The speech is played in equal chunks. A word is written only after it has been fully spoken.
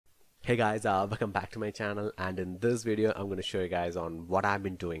Hey guys, welcome back to my channel, and in this video I'm going to show you guys on what I've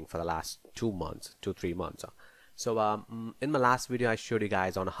been doing for the last 3 months. In my last video I showed you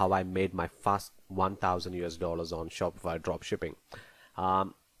guys on how I made my first $1,000 on Shopify dropshipping.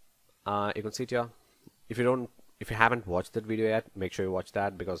 You can see it here. If you haven't watched that video yet, make sure you watch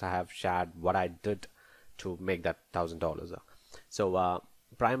that because I have shared what I did to make that $1,000.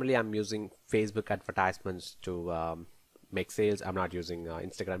 Primarily I'm using Facebook advertisements to make sales. I'm not using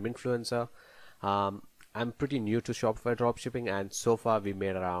Instagram influencer. I'm pretty new to Shopify dropshipping, and so far we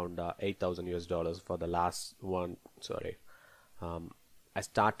made around $8,000 for the last one. I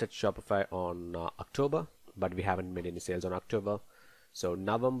started Shopify on October, but we haven't made any sales on October. So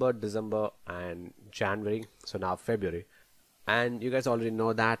November, December, and January. So now February. And you guys already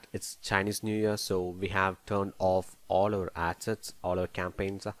know that it's Chinese New Year, so we have turned off all our assets, all our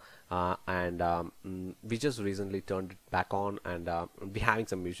campaigns, we just recently turned it back on, and we're having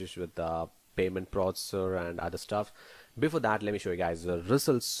some issues with the payment processor and other stuff. Before that, let me show you guys the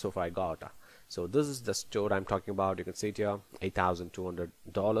results so far I got. So this is the store I'm talking about. You can see it here,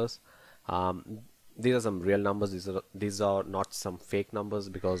 $8,200. These are some real numbers. These are not some fake numbers,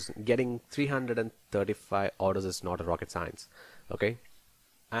 because getting 335 orders is not a rocket science. Okay,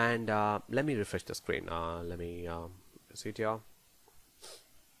 and let me refresh the screen. Let me see it here.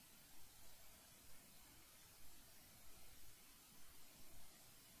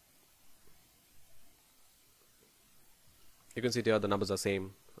 You can see here the numbers are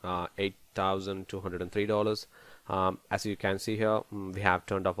same, $8,203. As you can see here, we have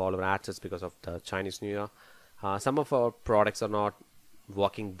turned off all of our assets because of the Chinese New Year. Some of our products are not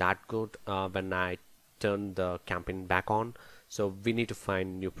working that good when I turn the campaign back on, so we need to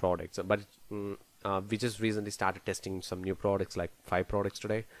find new products. But we just recently started testing some new products, like 5 products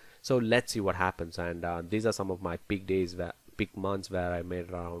today. So let's see what happens. And these are some of my peak days, peak months where I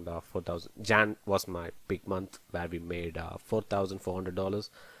made around 4,000. Jan was my peak month where we made $4,400.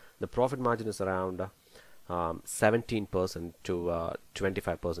 The profit margin is around 17% to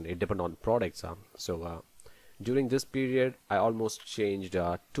 25%. It depends on products. During this period, I almost changed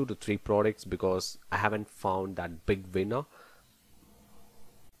 2 to 3 products because I haven't found that big winner.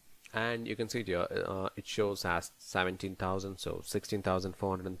 And you can see here, it shows as 17,000, so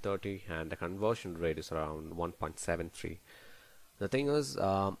 16,430, and the conversion rate is around 1.73. The thing is,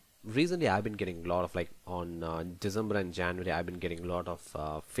 recently I've been getting a lot of, like on December and January, I've been getting a lot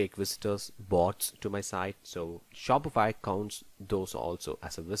of fake visitors, bots to my site. So Shopify counts those also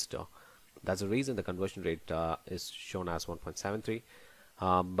as a visitor. That's the reason the conversion rate is shown as 1.73.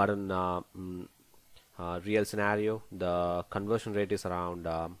 But in real scenario, the conversion rate is around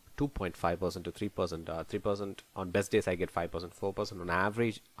 2.5% to 3%. 3% on best days I get 5%, 4%. On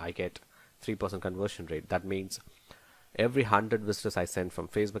average I get 3% conversion rate. That means every 100 visitors I send from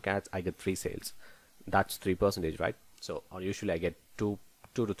Facebook ads, I get 3 sales. That's 3%, right? So usually I get 2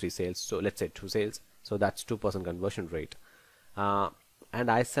 to 3 sales. So let's say 2 sales. So that's 2% conversion rate. And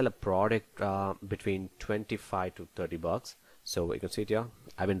I sell a product between 25 to 30 bucks. So you can see it here.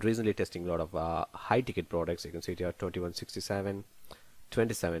 I've been recently testing a lot of high ticket products. You can see it here, 2167,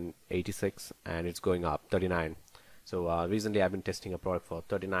 2786, and it's going up 39. So recently I've been testing a product for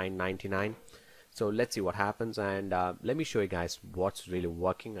 39.99. So let's see what happens, and let me show you guys what's really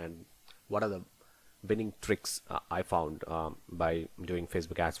working and what are the winning tricks I found by doing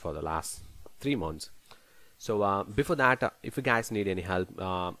Facebook ads for the last 3 months. So before that, if you guys need any help,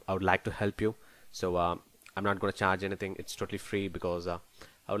 I would like to help you. So I'm not going to charge anything. It's totally free because I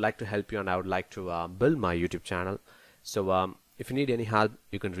would like to help you, and I would like to build my YouTube channel. So if you need any help,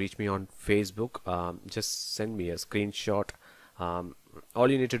 you can reach me on Facebook. Just send me a screenshot.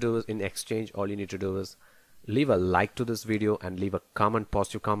 All you need to do is, in exchange, all you need to do is leave a like to this video and leave a comment,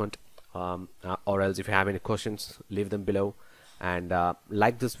 positive comment, or else if you have any questions, leave them below. And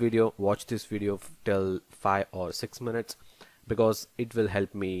like this video, watch this video till 5 or 6 minutes, because it will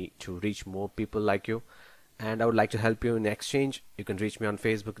help me to reach more people like you. And I would like to help you in exchange. You can reach me on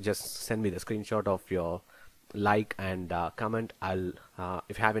Facebook. Just send me the screenshot of your like and comment.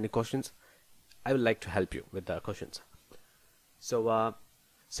 If you have any questions, I would like to help you with the questions. So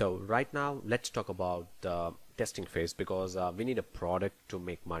right now let's talk about the testing phase, because we need a product to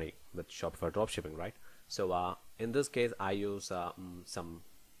make money with Shopify dropshipping, right? So in this case I use some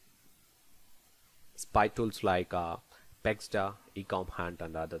spy tools like Pexda, Ecom Hunt,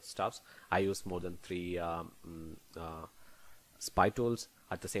 and other stuffs. I use more than 3 spy tools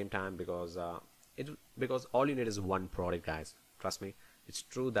at the same time, because all you need is one product, guys. Trust me, it's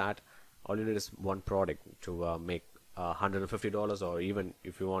true that all you need is one product to make $150, or even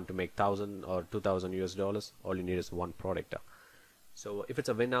if you want to make 1,000 or 2,000 US dollars, all you need is one product. So if it's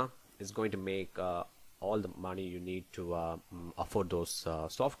a winner, is going to make all the money you need to afford those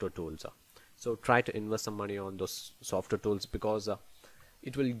software tools. So try to invest some money on those software tools, because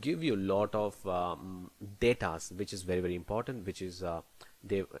it will give you a lot of data, which is very important, which is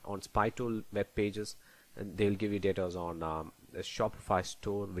they on spy tool web pages, and they'll give you data on the Shopify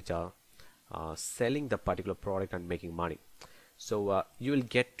store, which are selling the particular product and making money. So you will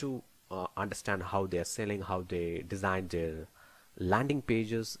get to understand how they are selling, how they design their landing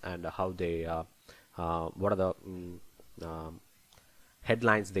pages, and how they what are the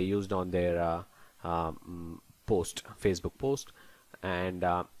headlines they used on their Facebook post. And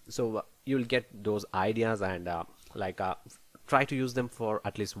so you'll get those ideas, and try to use them for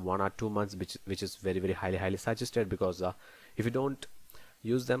at least 1 or 2 months, which is very highly suggested, because if you don't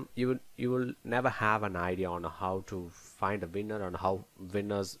use them, you will never have an idea on how to find a winner, and how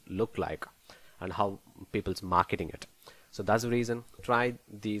winners look like, and how people's marketing it. So that's the reason, try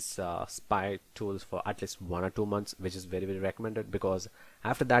these spy tools for at least 1 or 2 months, which is very recommended, because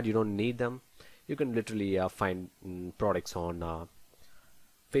after that you don't need them. You can literally find products on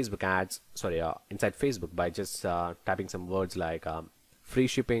Facebook ads, inside Facebook, by just typing some words like free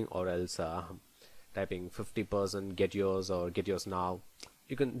shipping, or else typing 50% get yours, or get yours now.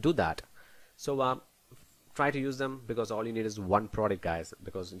 You can do that. So try to use them, because all you need is one product, guys.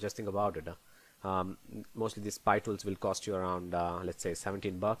 Because just think about it, mostly these spy tools will cost you around let's say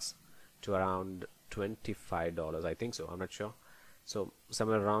 $17 to around $25, I think so, I'm not sure. So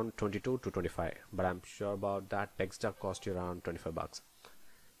somewhere around 22 to 25, but I'm sure about that. Textile cost you around $25.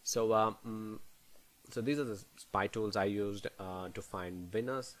 So so these are the spy tools I used to find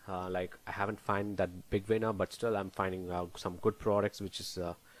winners. Like, I haven't found that big winner, but still I'm finding some good products, which is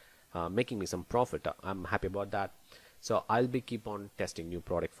making me some profit. I'm happy about that. So I'll be keep on testing new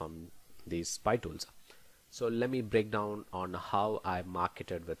product from these spy tools. So let me break down on how I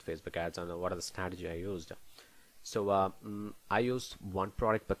marketed with Facebook ads, and what are the strategy I used. So I used one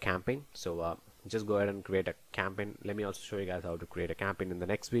product per campaign. So just go ahead and create a campaign. Let me also show you guys how to create a campaign in the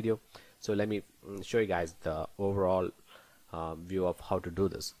next video. So let me show you guys the overall view of how to do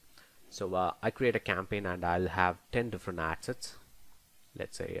this. So I create a campaign, and I'll have 10 different ad sets.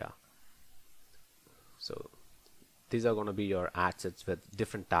 Let's say so these are going to be your ad sets with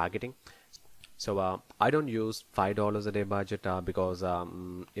different targeting. So I don't use $5 a day budget, because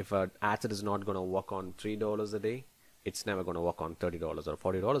if an ad set is not going to work on $3 a day, it's never going to work on $30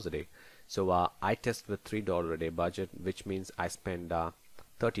 or $40 a day. So I test with $3 a day budget, which means I spend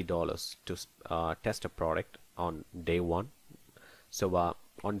 $30 to test a product on day one. So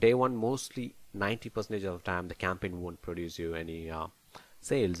on day one, mostly 90% of the time, the campaign won't produce you any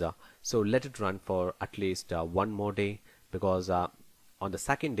sales. So let it run for at least one more day, because on the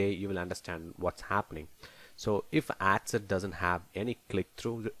second day you will understand what's happening. So if ad set doesn't have any click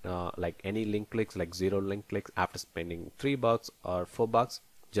through, like any link clicks, like 0 link clicks after spending $3 or $4,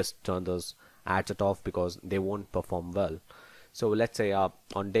 just turn those ad set off, because they won't perform well. So let's say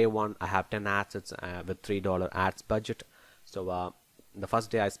on day one I have 10 ad sets with $3 ads budget. So the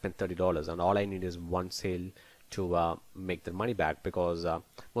first day I spent $30, and all I need is one sale to make the money back, because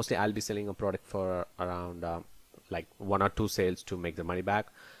mostly I'll be selling a product for around like 1 or 2 sales to make the money back.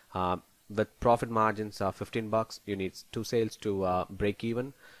 With profit margins are $15, you need 2 sales to break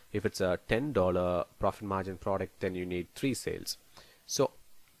even. If it's a $10 profit margin product, then you need 3 sales. So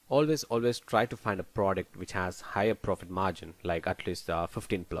always try to find a product which has higher profit margin, like at least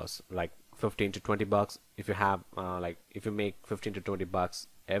 15 plus, like 15 to $20. If you have if you make 15 to $20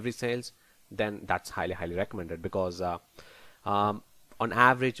 every sales, then that's highly recommended, because on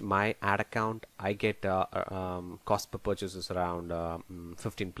average my ad account I get cost per purchase is around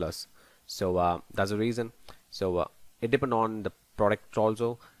 15 plus. So that's the reason. So it depends on the product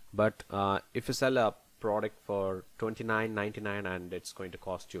also, but if you sell a product for $29.99 and it's going to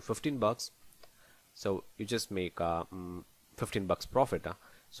cost you $15, so you just make $15 profit.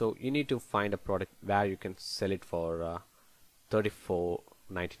 So you need to find a product where you can sell it for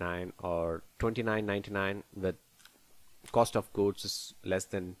 $34.99 or $29.99 with cost of goods is less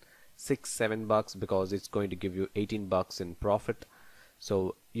than $6-7, because it's going to give you $18 in profit.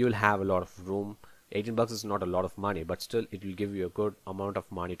 So you'll have a lot of room. $18 is not a lot of money, but still it will give you a good amount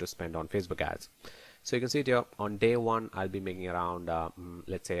of money to spend on Facebook ads. So you can see it here. On day one I'll be making around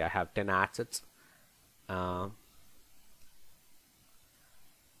let's say I have 10 ad sets.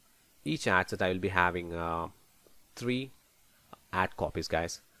 Each ad set I will be having 3 ad copies,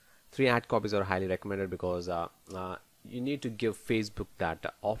 guys. 3 ad copies are highly recommended, because you need to give Facebook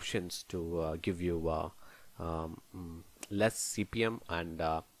that options to give you less CPM and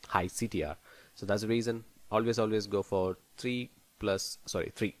high CTR. So that's the reason. Always go for 3 plus,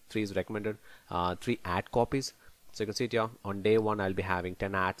 sorry, three is recommended, 3 ad copies. So you can see it here. On day 1 I'll be having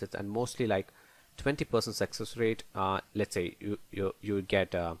 10 ad sets and mostly like 20% success rate. Let's say you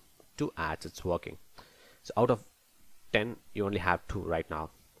get 2 ad sets working. So out of 10 you only have 2 right now.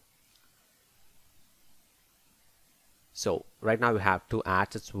 So right now we have 2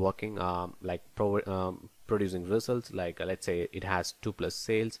 ad sets working, like producing results, like let's say it has 2+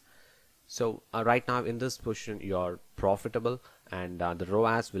 sales. So right now in this position you're profitable, and the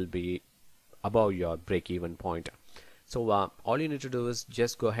ROAS will be above your break-even point. So all you need to do is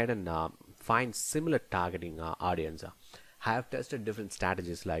just go ahead and find similar targeting audience. I have tested different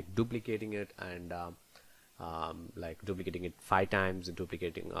strategies like duplicating it and like duplicating it 5 times,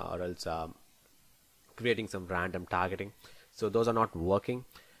 duplicating or else creating some random targeting. So those are not working.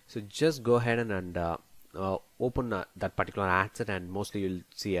 So just go ahead and open that particular ad set, and mostly you'll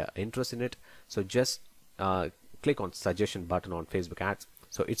see interest in it. So just click on suggestion button on Facebook ads.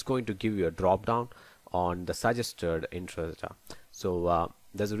 So it's going to give you a drop down on the suggested interest. So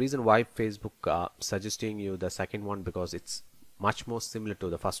there's a reason why Facebook suggesting you the second one, because it's much more similar to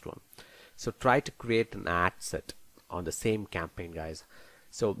the first one. So try to create an ad set on the same campaign, guys.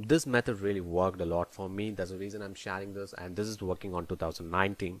 So this method really worked a lot for me. That's the reason I'm sharing this, and this is working on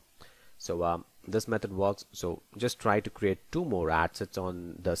 2019. So this method works. So just try to create 2 more ad sets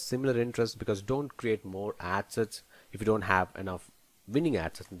on the similar interest, because don't create more ad sets if you don't have enough winning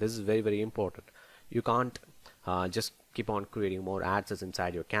ad sets. This is very, very important. You can't just keep on creating more ad sets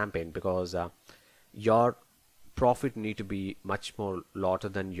inside your campaign, because your profit need to be much more larger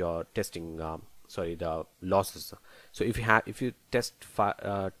than your testing the losses. So if you test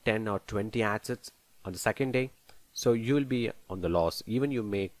 10 or 20 ad sets on the second day, so you will be on the loss. Even you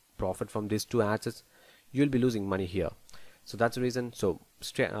make profit from these 2 ad sets, you'll be losing money here. So that's the reason. So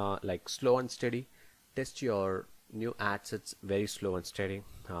like slow and steady, test your new ad sets very slow and steady,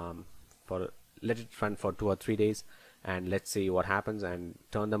 let it run for 2 or 3 days, and let's see what happens, and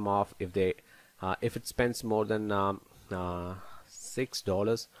turn them off if if it spends more than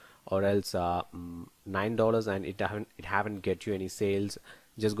 $6 or else $9 and it haven't get you any sales,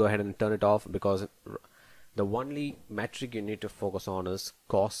 just go ahead and turn it off, because the only metric you need to focus on is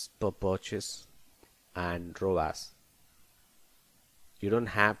cost per purchase and ROAS. You don't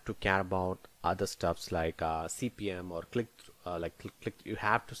have to care about other stuffs like CPM or click. You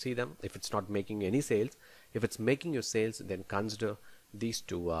have to see them. If it's not making any sales, if it's making you sales, then consider these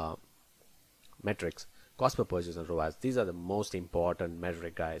 2 metrics: cost per purchase and ROAS. These are the most important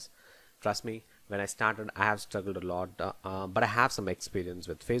metric, guys. Trust me, when I started I have struggled a lot, but I have some experience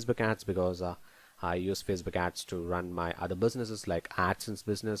with Facebook ads, because I use Facebook ads to run my other businesses like Adsense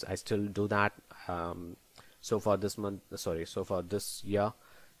business. I still do that. So for this year,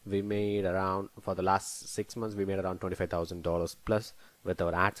 we made around, for the last 6 months, we made around $25,000 plus with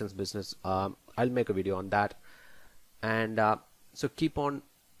our Adsense business. I'll make a video on that. And so keep on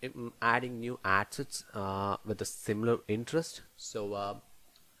adding new ad sets with a similar interest. So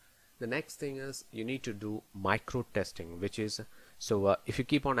the next thing is you need to do micro testing, which is, so if you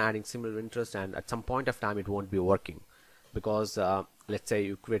keep on adding similar interest and at some point of time it won't be working, because let's say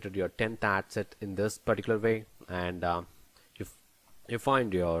you created your 10th ad set in this particular way, and you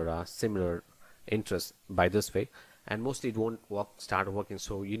find your similar interest by this way, and mostly it won't start working.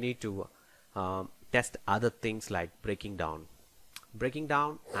 So you need to test other things like breaking down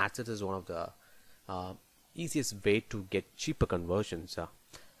ad sets is one of the easiest way to get cheaper conversions.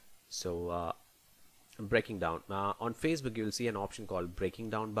 So breaking down, on Facebook you will see an option called breaking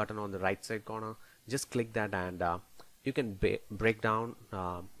down button on the right side corner. Just click that, and you can break down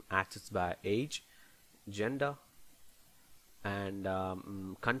ad sets by age, gender, and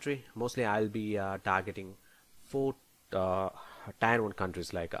country. Mostly I'll be targeting 4 tier 1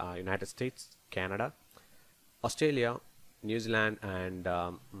 countries like United States, Canada, Australia, New Zealand, and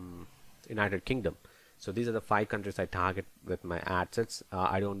United Kingdom. So these are the 5 countries I target with my ad sets.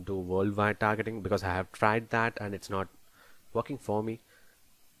 I don't do worldwide targeting, because I have tried that and it's not working for me.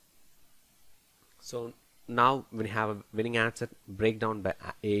 So now when you have a winning ad set, break down by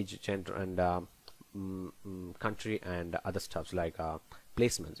age, gender, and country, and other stuffs like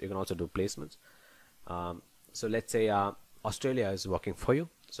placements. You can also do placements. So let's say Australia is working for you.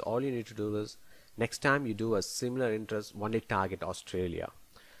 So all you need to do is, next time you do a similar interest, only target Australia.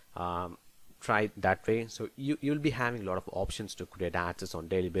 Try that way. So you'll be having a lot of options to create ad sets on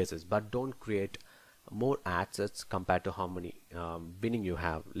daily basis, but don't create more ad sets compared to how many winning you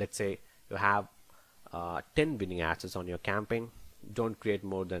have. Let's say you have 10 winning ad sets on your campaign. Don't create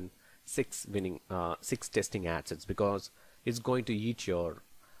more than 6 testing ad sets, because it's going to eat your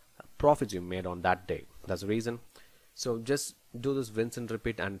profits you made on that day. That's the reason. So just do this rinse and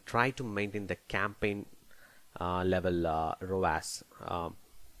repeat and try to maintain the campaign level ROAS,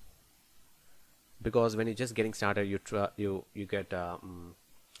 because when you're just getting started, you try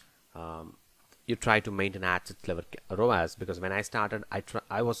to maintain AdSense level ROAS. Because when I started,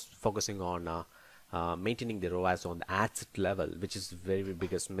 I was focusing on maintaining the ROAS on the AdSense level, which is the very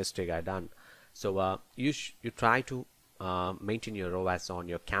biggest mistake I done. So you try to maintain your ROAS on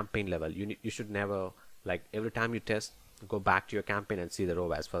your campaign level. You should never, like, every time you test, go back to your campaign and see the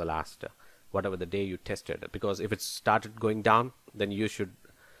ROAS for the last whatever the day you tested. Because if it started going down, then you should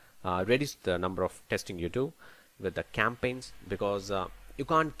reduce the number of testing you do with the campaigns, because you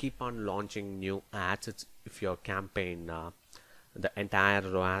can't keep on launching new ads if your campaign the entire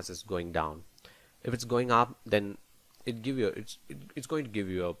ROAS is going down. If it's going up, then it's going to give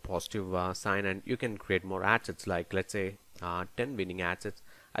you a positive sign, and you can create more ads. Like, let's say 10 winning ads,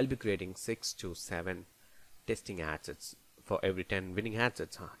 I'll be creating 6 to 7 testing ads for every 10 winning ads.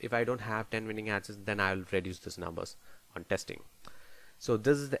 If I don't have 10 winning ads, then I'll reduce these numbers on testing. So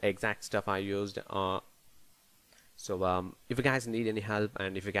this is the exact stuff I used. So if you guys need any help,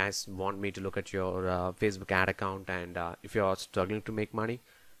 and if you guys want me to look at your Facebook ad account, and if you're struggling to make money,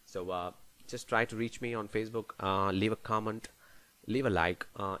 so just try to reach me on Facebook, leave a comment, leave a like.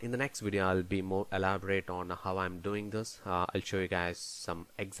 In the next video, I'll be more elaborate on how I'm doing this. I'll show you guys some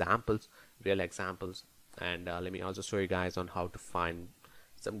examples, real examples, and let me also show you guys on how to find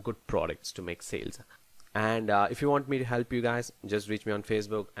some good products to make sales. And if you want me to help you guys, just reach me on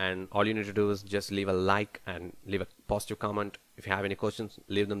Facebook, and all you need to do is just leave a like and leave a positive comment. If you have any questions,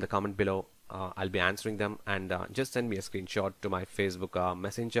 leave them in the comment below. I'll be answering them, and just send me a screenshot to my Facebook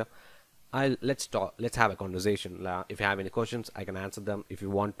Messenger. Let's have a conversation. If you have any questions, I can answer them. If you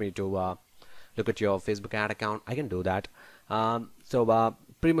want me to look at your Facebook ad account, I can do that. So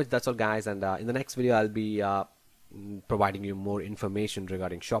pretty much that's all, guys, and in the next video I'll be providing you more information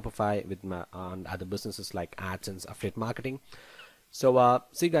regarding Shopify with my and other businesses like Adsense, affiliate marketing. So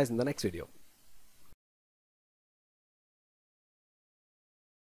see you guys in the next video.